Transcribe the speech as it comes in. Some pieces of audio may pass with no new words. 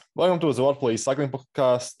Welcome to the Workplace Cycling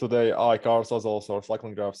Podcast. Today, I, Carl Sozol,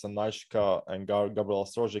 Cycling Graphs, and Naishka and Gabriel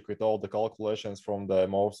Strojic with all the calculations from the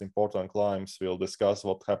most important climbs. We'll discuss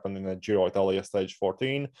what happened in the Giro Italia stage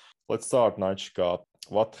 14. Let's start, Naishka.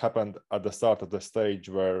 What happened at the start of the stage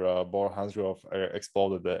where Bora Hansgrohe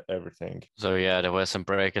exploded everything? So yeah, there were some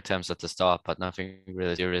break attempts at the start, but nothing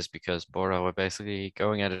really serious because Bora were basically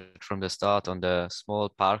going at it from the start on the small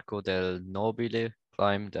Parco del Nobile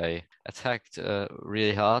climb. They attacked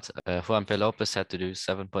really hard. Juan P. Lopez had to do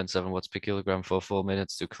 7.7 watts per kilogram for 4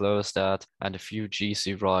 minutes to close that, and a few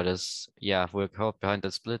GC riders, were caught behind the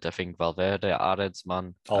split. I think Valverde,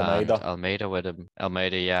 Arensman, Almeida. and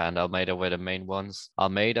Almeida were the main ones.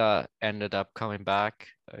 Almeida ended up coming back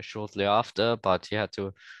shortly after, but he had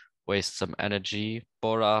to waste some energy.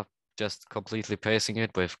 Bora just completely pacing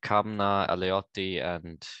it with Kamna, Aleotti,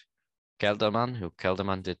 and Kelderman, who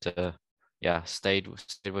Kelderman did stayed with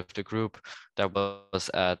the group. That was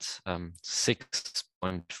at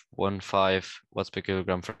 6.15 watts per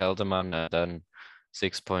kilogram for Kelderman, and then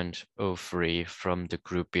 6.03 from the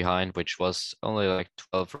group behind, which was only like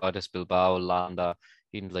 12 riders: Bilbao, Landa,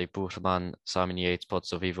 Hindley, Buchmann, Simon Yates,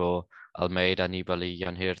 Pozzovivo, Almeida, Nibali,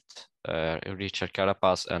 Jan Hirt, Richard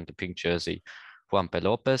Carapaz, and the pink jersey Juan P.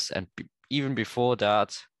 Lopez. And even before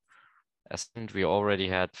that, we already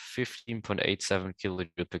had 15.87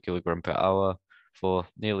 kilojoule per kilogram per hour for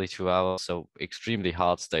nearly 2 hours. So extremely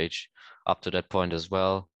hard stage up to that point as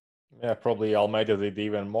well. Yeah, probably Almeida did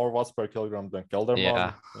even more watts per kilogram than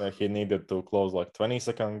Kelderman. Yeah. He needed to close like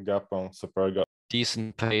 20-second gap on Superga.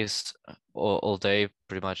 Decent pace all day,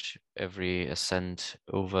 pretty much every ascent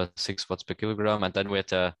over 6 watts per kilogram. And then we had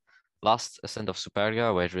the last ascent of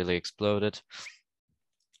Superga where it really exploded.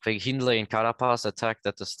 I think Hindley and Carapaz attacked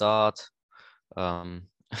at the start.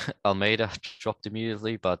 Almeida dropped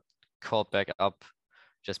immediately, but caught back up,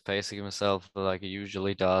 just pacing himself like he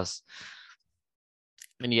usually does.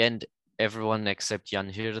 In the end, everyone except Jan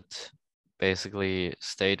Hirt basically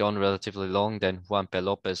stayed on relatively long. Then Juan P.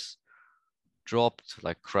 Lopez dropped,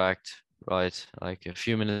 like cracked, right, like a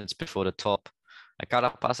few minutes before the top. And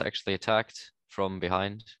Carapaz actually attacked from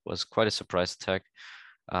behind, was quite a surprise attack,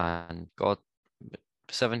 and got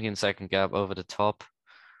 17-second gap over the top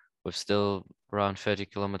with still around 30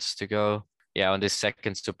 kilometers to go. Yeah, on this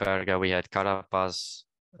second Superga, we had Carapaz,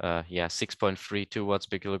 6.32 watts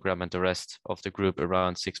per kilogram, and the rest of the group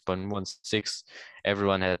around 6.16.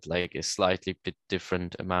 Everyone had like a slightly bit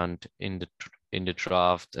different amount in the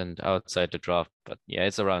draft and outside the draft, but yeah,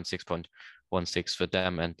 it's around 6.16 for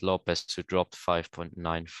them, and Lopez who dropped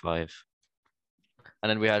 5.95. And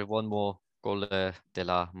then we had one more Colle de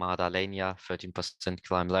la Madalena, 13%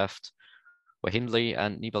 climb left, where Hindley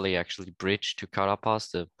and Nibali actually bridged to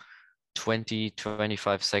Carapaz, the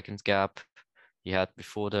 20-25 second gap he had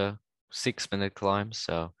before the 6-minute climb.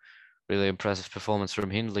 So really impressive performance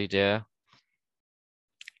from Hindley there,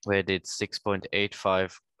 where it did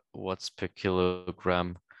 6.85 watts per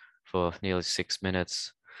kilogram for nearly 6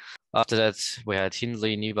 minutes. After that, we had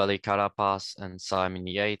Hindley, Nibali, Carapaz, and Simon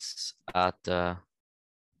Yates at the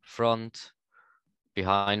front.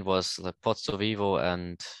 Behind was Pozzovivo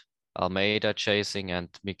and Almeida chasing, and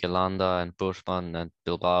Mikel Landa and Buchmann and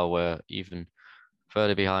Bilbao were even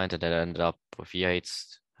further behind, and then ended up with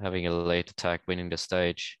Yates having a late attack, winning the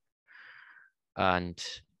stage. And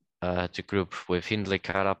the group with Hindley,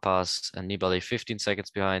 Carapaz, and Nibali 15 seconds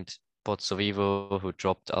behind. Pozzovivo, who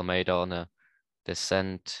dropped Almeida on a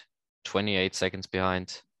descent, 28 seconds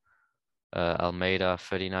behind. Almeida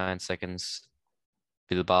 39 seconds.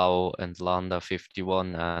 Bilbao and Landa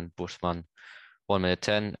 51, and Buchmann 1 minute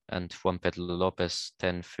 10, and Juan Pedro Lopez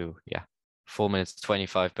 10 through 4 minutes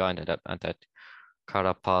 25 behind, and that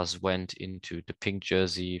Carapaz went into the pink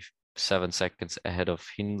jersey 7 seconds ahead of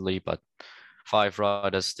Hindley, but 5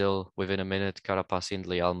 riders still within a minute: Carapaz,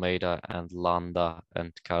 Hindley, Almeida, and Landa,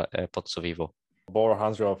 and Pozzovivo. Bora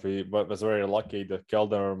Hansgrohe was very lucky that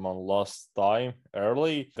Kelderman lost time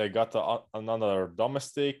early. They got another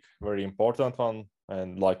domestic, very important one.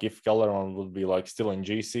 And like if Kelderman would be like still in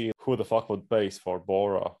GC, who the fuck would pace for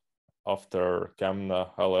Bora after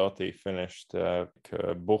Kamna, Aleotti finished?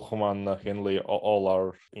 Buchmann, Hindley, all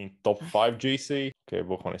are in top 5 GC. Okay,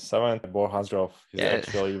 Buchmann is 7th. Bora Hansgrohe is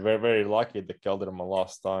actually very, very lucky that Kelderman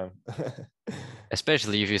lost time.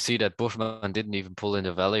 Especially if you see that Buchmann didn't even pull in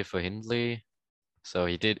the valley for Hindley. So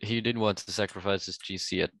he didn't want to sacrifice his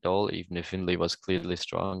GC at all, even if Hindley was clearly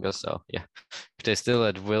stronger. So yeah, if they still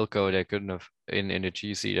had Wilco, they couldn't have in the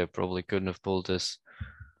GC. They probably couldn't have pulled this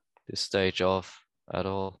stage off at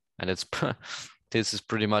all. And this is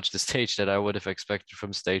pretty much the stage that I would have expected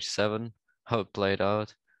from stage 7, how it played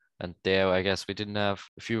out. And there, I guess we didn't have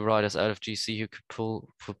a few riders out of GC who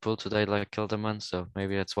could pull today like Kelderman. So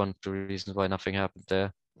maybe that's one of the reasons why nothing happened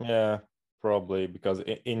there. Yeah, probably because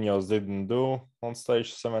Ineos didn't do on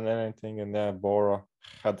stage 7 anything, and yeah, Bora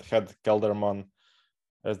had Kelderman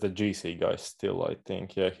as the GC guy still, I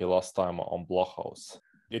think. Yeah, he lost time on Blockhouse.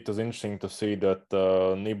 It was interesting to see that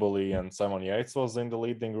Nibali and Simon Yates was in the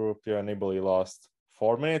leading group. Yeah, Nibali lost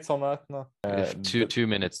 4 minutes on that. No? If two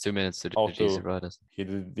minutes to the GC riders. He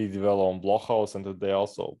did well on Blockhouse, and today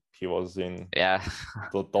also he was in Yeah,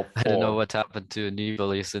 the top I don't know 4. what happened to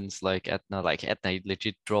Nibali since like Etna. Like Etna, he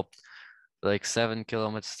legit dropped like 7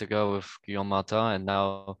 kilometers to go with Guillaume Martin, and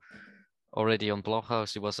now already on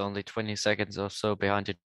Blockhouse, he was only 20 seconds or so behind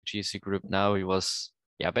the GC group. Now he was,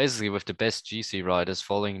 yeah, basically with the best GC riders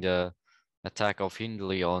following the attack of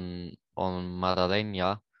Hindley on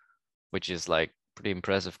Madalena, which is like pretty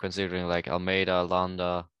impressive considering like Almeida,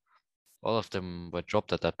 Landa, all of them were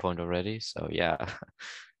dropped at that point already. So yeah,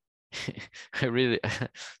 I really,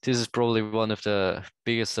 this is probably one of the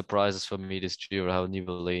biggest surprises for me this Giro, how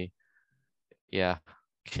Nibali, yeah,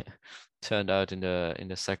 turned out in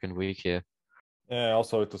the second week here. Yeah,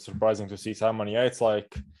 also it was surprising to see Simon Yates,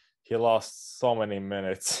 like he lost so many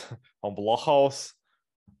minutes on Blockhouse.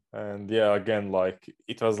 And yeah, again, like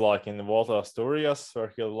it was like in Volta Asturias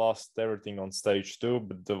where he lost everything on stage 2,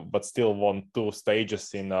 but still won 2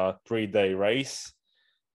 stages in a 3-day race.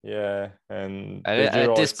 Yeah, and the At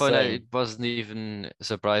Giro this it's point, same. it wasn't even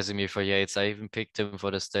surprising me for Yates. I even picked him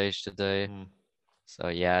for the stage today. Mm. So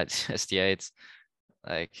yeah, it's just Yates.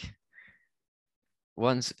 Like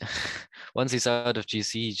once once he's out of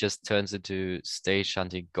GC, he just turns into stage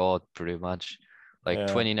hunting god pretty much. Like Yeah,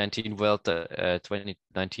 2019 Vuelta,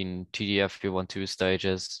 2019 TDF, he won 2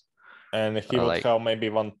 stages. and he would Like have maybe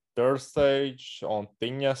one third stage on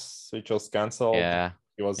Tinas, which was cancelled. yeah,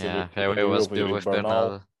 He was yeah. in It the was group with with Bernal.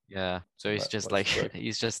 Bernal. Yeah. So he's just Let's like check.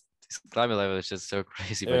 he's just his climate level is just so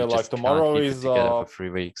crazy, but Yeah, he like just can't tomorrow keep it is together for 3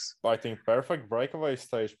 weeks. I think perfect breakaway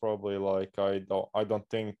stage probably. Like I don't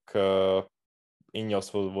think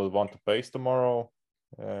Ineos will want to pace tomorrow.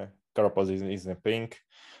 Carapaz is in pink,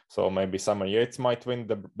 so maybe Simon Yates might win.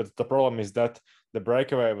 But the problem is that the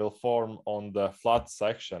breakaway will form on the flat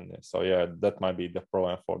section. So yeah, that might be the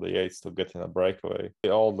problem for the Yates to get in a breakaway.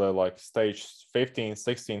 All the like stage 15,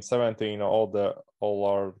 16, 17, all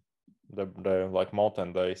are the like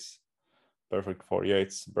mountain days. Perfect for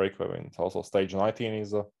Yates breakaway. And also stage 19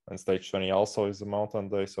 and stage 20 also is a mountain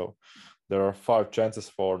day. So there are 5 chances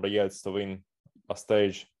for the Yates to win a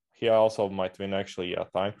stage. He also might win actually a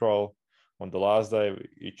time trial on the last day,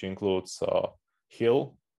 which includes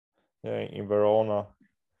Hill in Verona.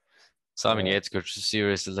 Simon Yates could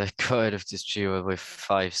seriously let go out of this Giro with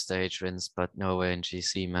 5 stage wins, but no way in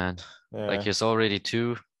GC, man. Like Yeah, he's already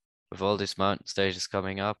 2 with all these mountain stages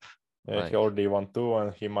coming up. yeah, he Like, already won 2,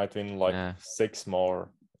 and he might win like yeah. 6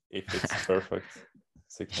 more if it's perfect.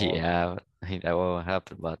 6 more. Yeah, I think that won't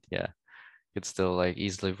happen, but yeah, could still like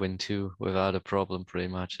easily win 2 without a problem, pretty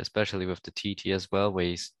much, especially with the TT as well, where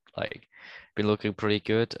he's like been looking pretty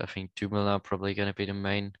good. I think Dumoulin probably gonna be the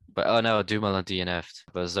main, but oh no, Dumoulin DNF'd.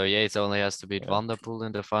 But so Yates only has to beat Yeah. Van der Poel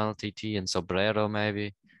in the final TT and Sobrero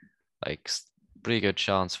maybe. Like pretty good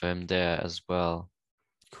chance for him there as well.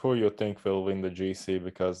 Who you think will win the GC?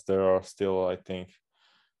 Because there are still, I think,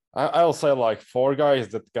 I'll say like 4 guys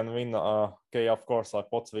that can win. Okay, of course, like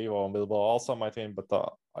Potts, Vivo, and Bilbao also might win, but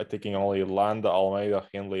I thinking only Landa, Almeida,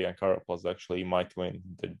 Hindley, and Carapaz actually might win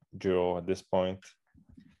the Giro at this point.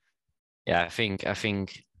 Yeah, I think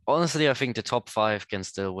honestly, I think the top 5 can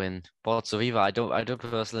still win. Pozzoviva, I don't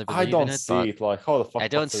personally I believe in don't it, see but it. Like, how the I fuck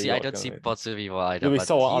don't Potts see I Vivo don't can see win? Pozzoviva either, It'll be but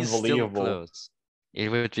so he's still unbelievable. close. It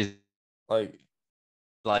would be Like,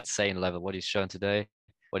 like insane level what he's shown today,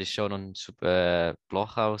 what he's shown on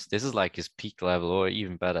Blockhouse. This is like his peak level or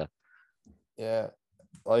even better. yeah,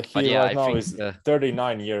 like But he yeah, right I now think is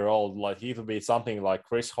 39-year-old. Like, he will be something like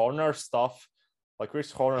Chris Horner stuff. Like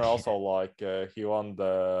Chris Horner also like he won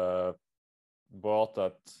the World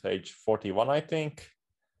at age 41, I think.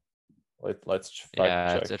 Let's fact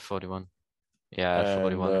yeah, it's check. at 41. Yeah, at And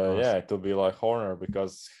 41 it was. yeah, it will be like Horner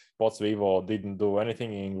because Spots Vivo didn't do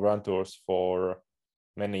anything in Grand Tours for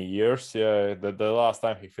many years. Yeah, the last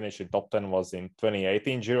time he finished in top 10 was in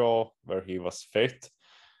 2018 Giro, where he was 5th.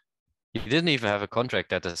 He didn't even have a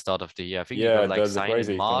contract at the start of the year. I think he got Yeah, like that's the signed in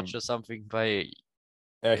crazy March thing. or something by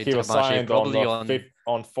He was Intermarché, signed on probably the on 5th,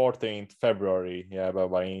 on 14th February. Yeah,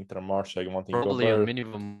 by Intermarché wanting to go probably on better.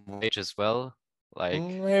 minimum wage as well. Like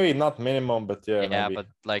Maybe not minimum, but yeah, yeah, maybe but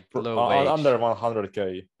like low wage. under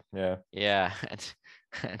 100K. Yeah. Yeah,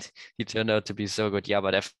 and he turned out to be so good. Yeah,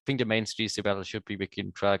 but I think the main GC battle should be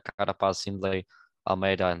between Carapaz, Hindley,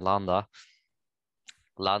 Almeida and Landa.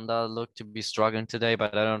 Landa looked to be struggling today,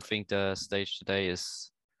 but I don't think the stage today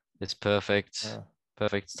is perfect. Yeah.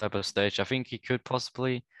 Perfect type of stage. I think he could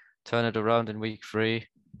possibly turn it around in week 3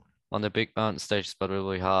 on the big mountain stages, but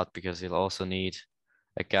really hard because he'll also need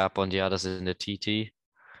a gap on the others in the TT.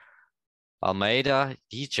 Almeida,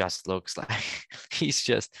 he just looks like he's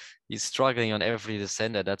struggling on every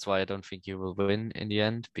descender. That's why I don't think he will win in the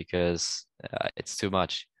end because it's too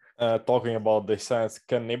much. Talking about the sense,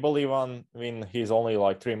 can Nibali win? He's only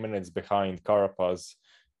like 3 minutes behind Carapaz,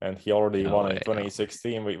 and he already No won way, in no.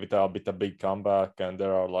 2016 with a big comeback. And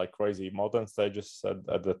there are like crazy mountain stages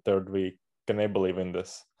at the third week. Can Nibali win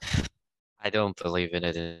this? I don't believe in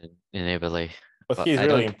it in Italy, But but he's I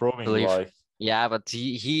really don't improving. believe. Like, Yeah, but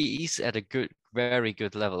he's at a very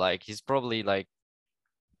good level. Like he's probably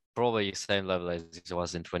same level as he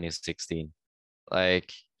was in 2016.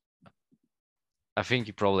 Like I think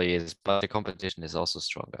he probably is, but the competition is also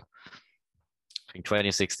stronger. I think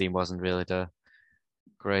 2016 wasn't really the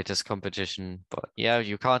greatest competition, but yeah,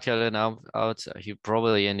 you can't get it out. He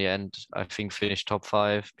probably in the end, I think, finished top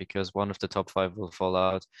 5 because one of the top 5 will fall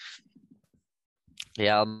out.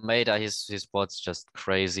 Yeah, Almeida, his spot's just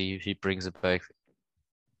crazy. He brings it back.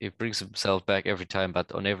 He brings himself back every time,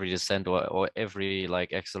 but on every descent or every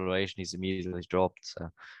like acceleration, he's immediately dropped. So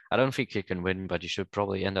I don't think he can win, but he should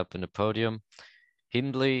probably end up in the podium.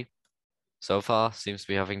 Hindley, so far, seems to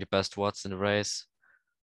be having the best watts in the race.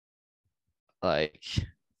 Like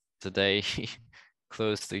today, he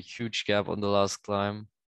closed a huge gap on the last climb,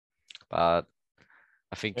 but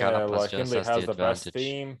I think yeah, Carapaz like just Hindley has the has the best advantage.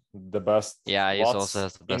 team, the best Yeah, he also watts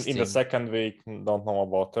has the best in the team. second week. Don't know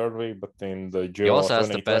about third week, but in the He Giro also has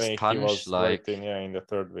the best 2020, he punch. was great Like in the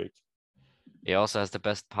third week. he also has the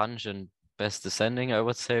best punch and best descending, I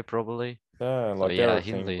would say probably. Yeah, So like yeah,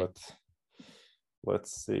 everything, but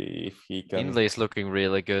let's see if he can. Hindley is looking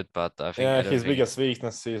really good, but Yeah, I don't his think. biggest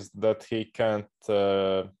weakness is that he can't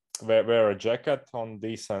wear a jacket on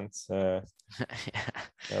descents, like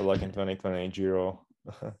in 2020 Giro.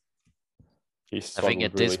 He I think struggled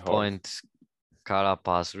at really this hard. point,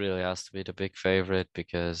 Carapaz really has to be the big favorite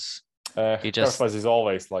because he just, Carapaz is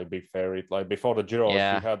always like big favorite. Like before the Giro, he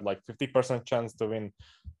yeah, had like 50% chance to win.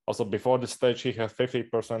 Also before the stage, he had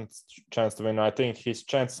 50% chance to win. I think his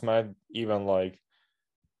chance might even like,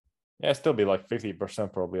 yeah, still be like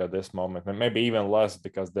 50% probably at this moment, and maybe even less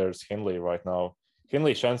because there's Hindley right now.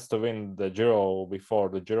 Hindley chance to win the Giro before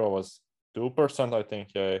the Giro was 2%, I think,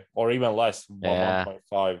 yeah, or even less, yeah.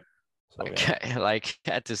 1.5. So Like, yeah, like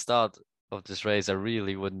at the start of this race, I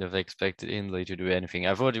really wouldn't have expected Hindley to do anything.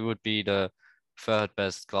 I thought it would be the third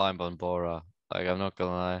best climb on Bora. Like, I'm not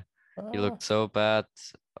gonna lie. He uh, looked so bad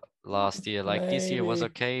last year. Like this year was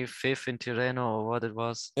maybe, okay, 5th in Tirreno or what it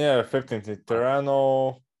was. yeah, 15th in But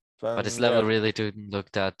Tirreno, his and yeah, level really didn't look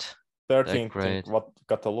that 13th in great. what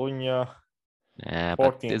Catalonia, Yeah,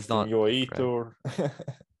 but it's 14th in not UAE great. Tour.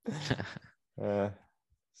 Yeah,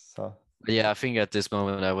 so But yeah, I think at this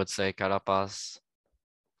moment I would say Carapaz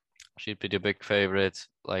should be the big favorite.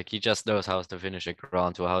 Like he just knows how to finish a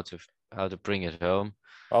ground to how to bring it home.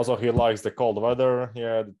 also he likes the cold weather.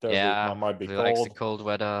 Yeah, the third week Yeah, might be he likes the cold. cold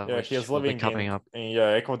weather, Yeah, which he's will be living coming up. in yeah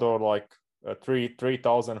Ecuador, like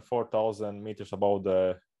 3,000, 4,000 meters above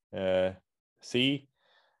the sea,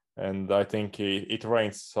 and I think it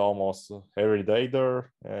rains almost every day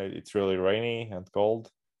there. It's really rainy and cold,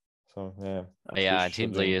 so yeah, he Yeah, and should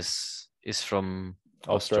Hindley win. is from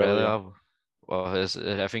Australia. Australia.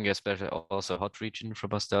 Well, I think especially also hot region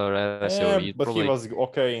from Australia. So Yeah, you but he probably, was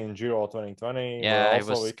okay in Giro 2020, where yeah, he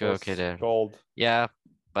also was it okay was there. cold. Yeah,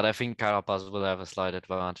 but I think Carapaz will have a slight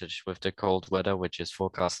advantage with the cold weather, which is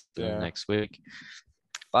forecasted Yeah, next week.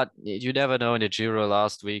 But you never know in the Giro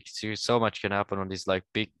last week. So much can happen on these like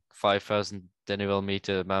big 5,000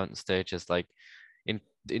 meter mountain stages. Like in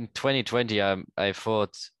 2020, I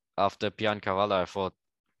thought after Piancavalla, I thought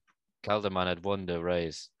Calderman had won the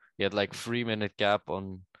race. He had like 3 minute gap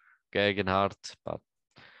on Gegenhardt, but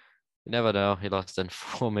you never know. He lost in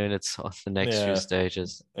 4 minutes on the next few yeah.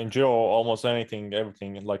 stages. In Giro, almost everything,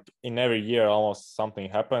 like in every year, almost something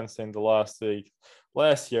happens in the last week.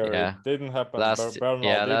 Last year, Yeah, it didn't happen. Bernal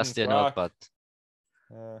last didn't year not, crack.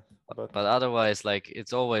 But but otherwise, like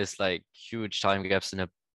it's always like huge time gaps in a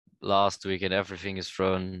last week, and everything is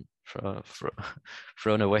thrown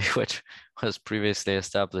away, which was previously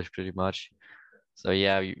established pretty much. So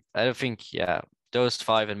yeah, I don't think those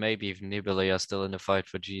 5 and maybe even Nibali are still in the fight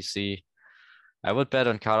for GC. I would bet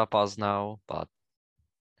on Carapaz now, but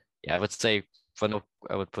yeah, I would say for no,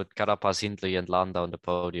 I would put Carapaz, Hindley, and Landa on the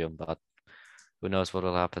podium, but who knows what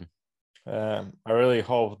will happen. I really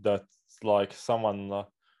hope that like someone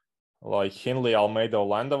like Hindley, Almeida,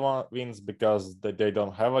 Landa wins because they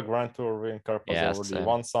don't have a Grand Tour win. Carapaz Yeah, already same.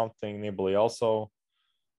 won something. Nibali also.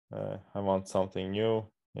 I want something new.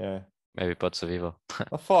 Yeah. Maybe Pozzovivo.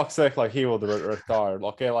 For fuck's sake, like he would retire.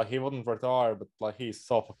 Okay, like he wouldn't retire, but like he's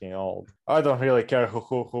so fucking old. I don't really care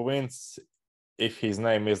who wins if his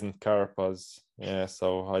name isn't Carapaz. Yeah,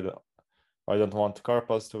 so I don't want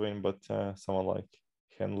Carapaz to win, but someone like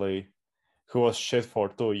Henley, who was shit for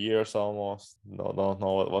 2 years almost. No, don't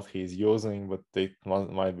know what he's using, but it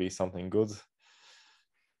might be something good.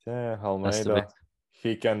 Yeah, Has to be. Almeida,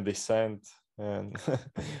 he can descend and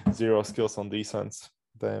zero skills on descents.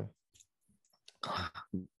 Damn.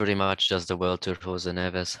 Pretty much just the World Tour Jose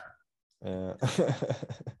Neves. Yeah.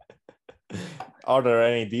 Are there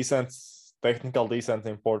any descents, technical descents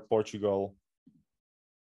in Portugal?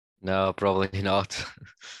 No, probably not.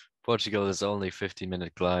 Portugal is only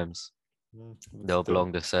 50-minute climbs. But No still,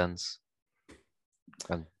 long descents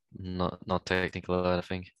and not technical, I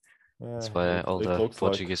think. yeah, That's why all it the looks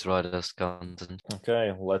like. Portuguese riders content.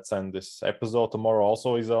 Okay, let's end this episode. Tomorrow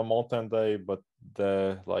also is a mountain day, but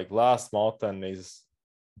the last mountain is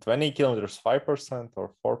 20 kilometers, 5%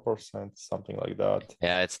 or 4%, something like that.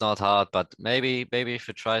 Yeah, it's not hard, but maybe if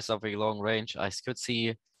you try something long range, I could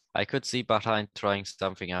see Bahrain trying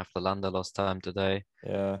something after Landa lost time today.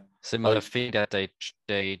 Yeah, Similar like thing that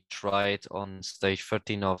they tried on stage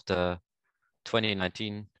 13 of the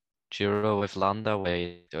 2019 Giro with Landa,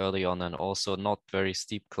 where early on and also not very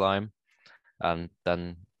steep climb, and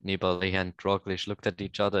then Nibali and Roglic looked at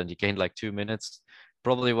each other and he gained like 2 minutes.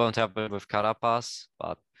 Probably won't happen with Carapaz,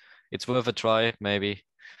 but it's worth a try maybe.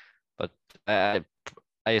 But I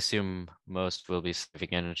assume most will be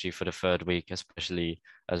saving energy for the third week, especially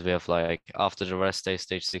as we have like after the rest day,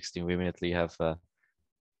 stage 16, we immediately have a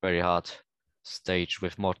very hard stage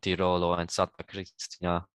with Mortirolo and Santa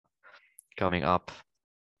Cristina coming up.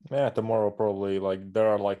 yeah, tomorrow probably there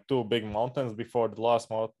are two big mountains before the last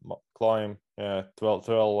climb. Yeah,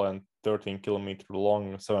 12 and 13 kilometer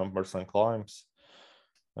long, 7% climbs.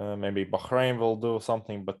 Maybe Bahrain will do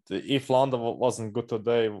something, but if Landa wasn't good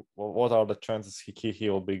today, what are the chances he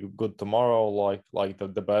will be good tomorrow? Like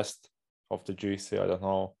the best of the GC, I don't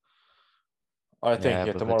know. I think Yeah,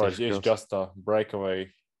 yeah, but a tomorrow is difficult. just a breakaway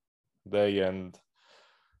day, and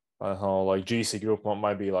I don't know, GC group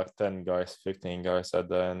might be 10 guys, 15 guys at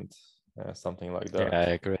the end, something like Yeah, that.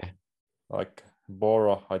 I agree. Like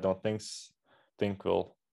Bora, I don't think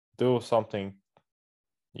will do something.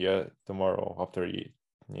 Yeah, tomorrow after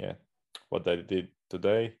yeah, what they did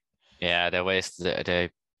today. Yeah, they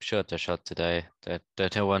shot their shot today.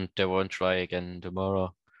 They won't try again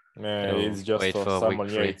tomorrow. Yeah, They'll it's just wait a for week Simon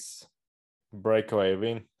 3. Yates breakaway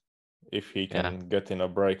win if he Yeah. can get in a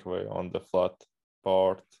breakaway on the flat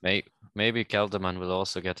part. Maybe Kelderman will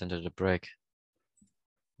also get into the break.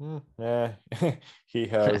 Yeah, he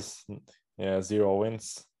has 0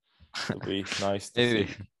 wins. It'll be nice to Maybe,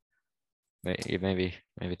 see. maybe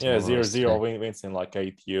Yeah, tomorrow is zero today. wins in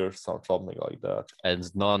 8 years or something like that.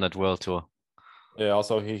 And none at World Tour. Yeah,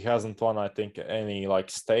 also he hasn't won, I think, any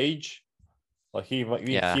stage. Like he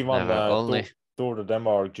Yeah, won never. the Only, Tour de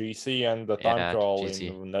Denmark GC and the time yeah, trial in GC.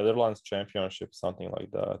 the Netherlands Championship, something like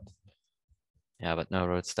that. Yeah, but no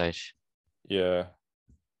road stage. Yeah,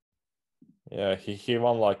 yeah, he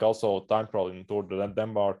won also time trial in Tour de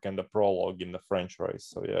Denmark and the prologue in the French race.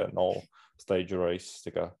 So yeah, no stage race.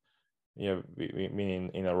 Yeah, we mean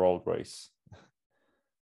in a road race.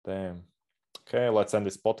 Damn. Okay, let's end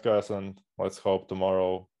this podcast and let's hope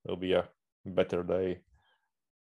tomorrow will be a better day.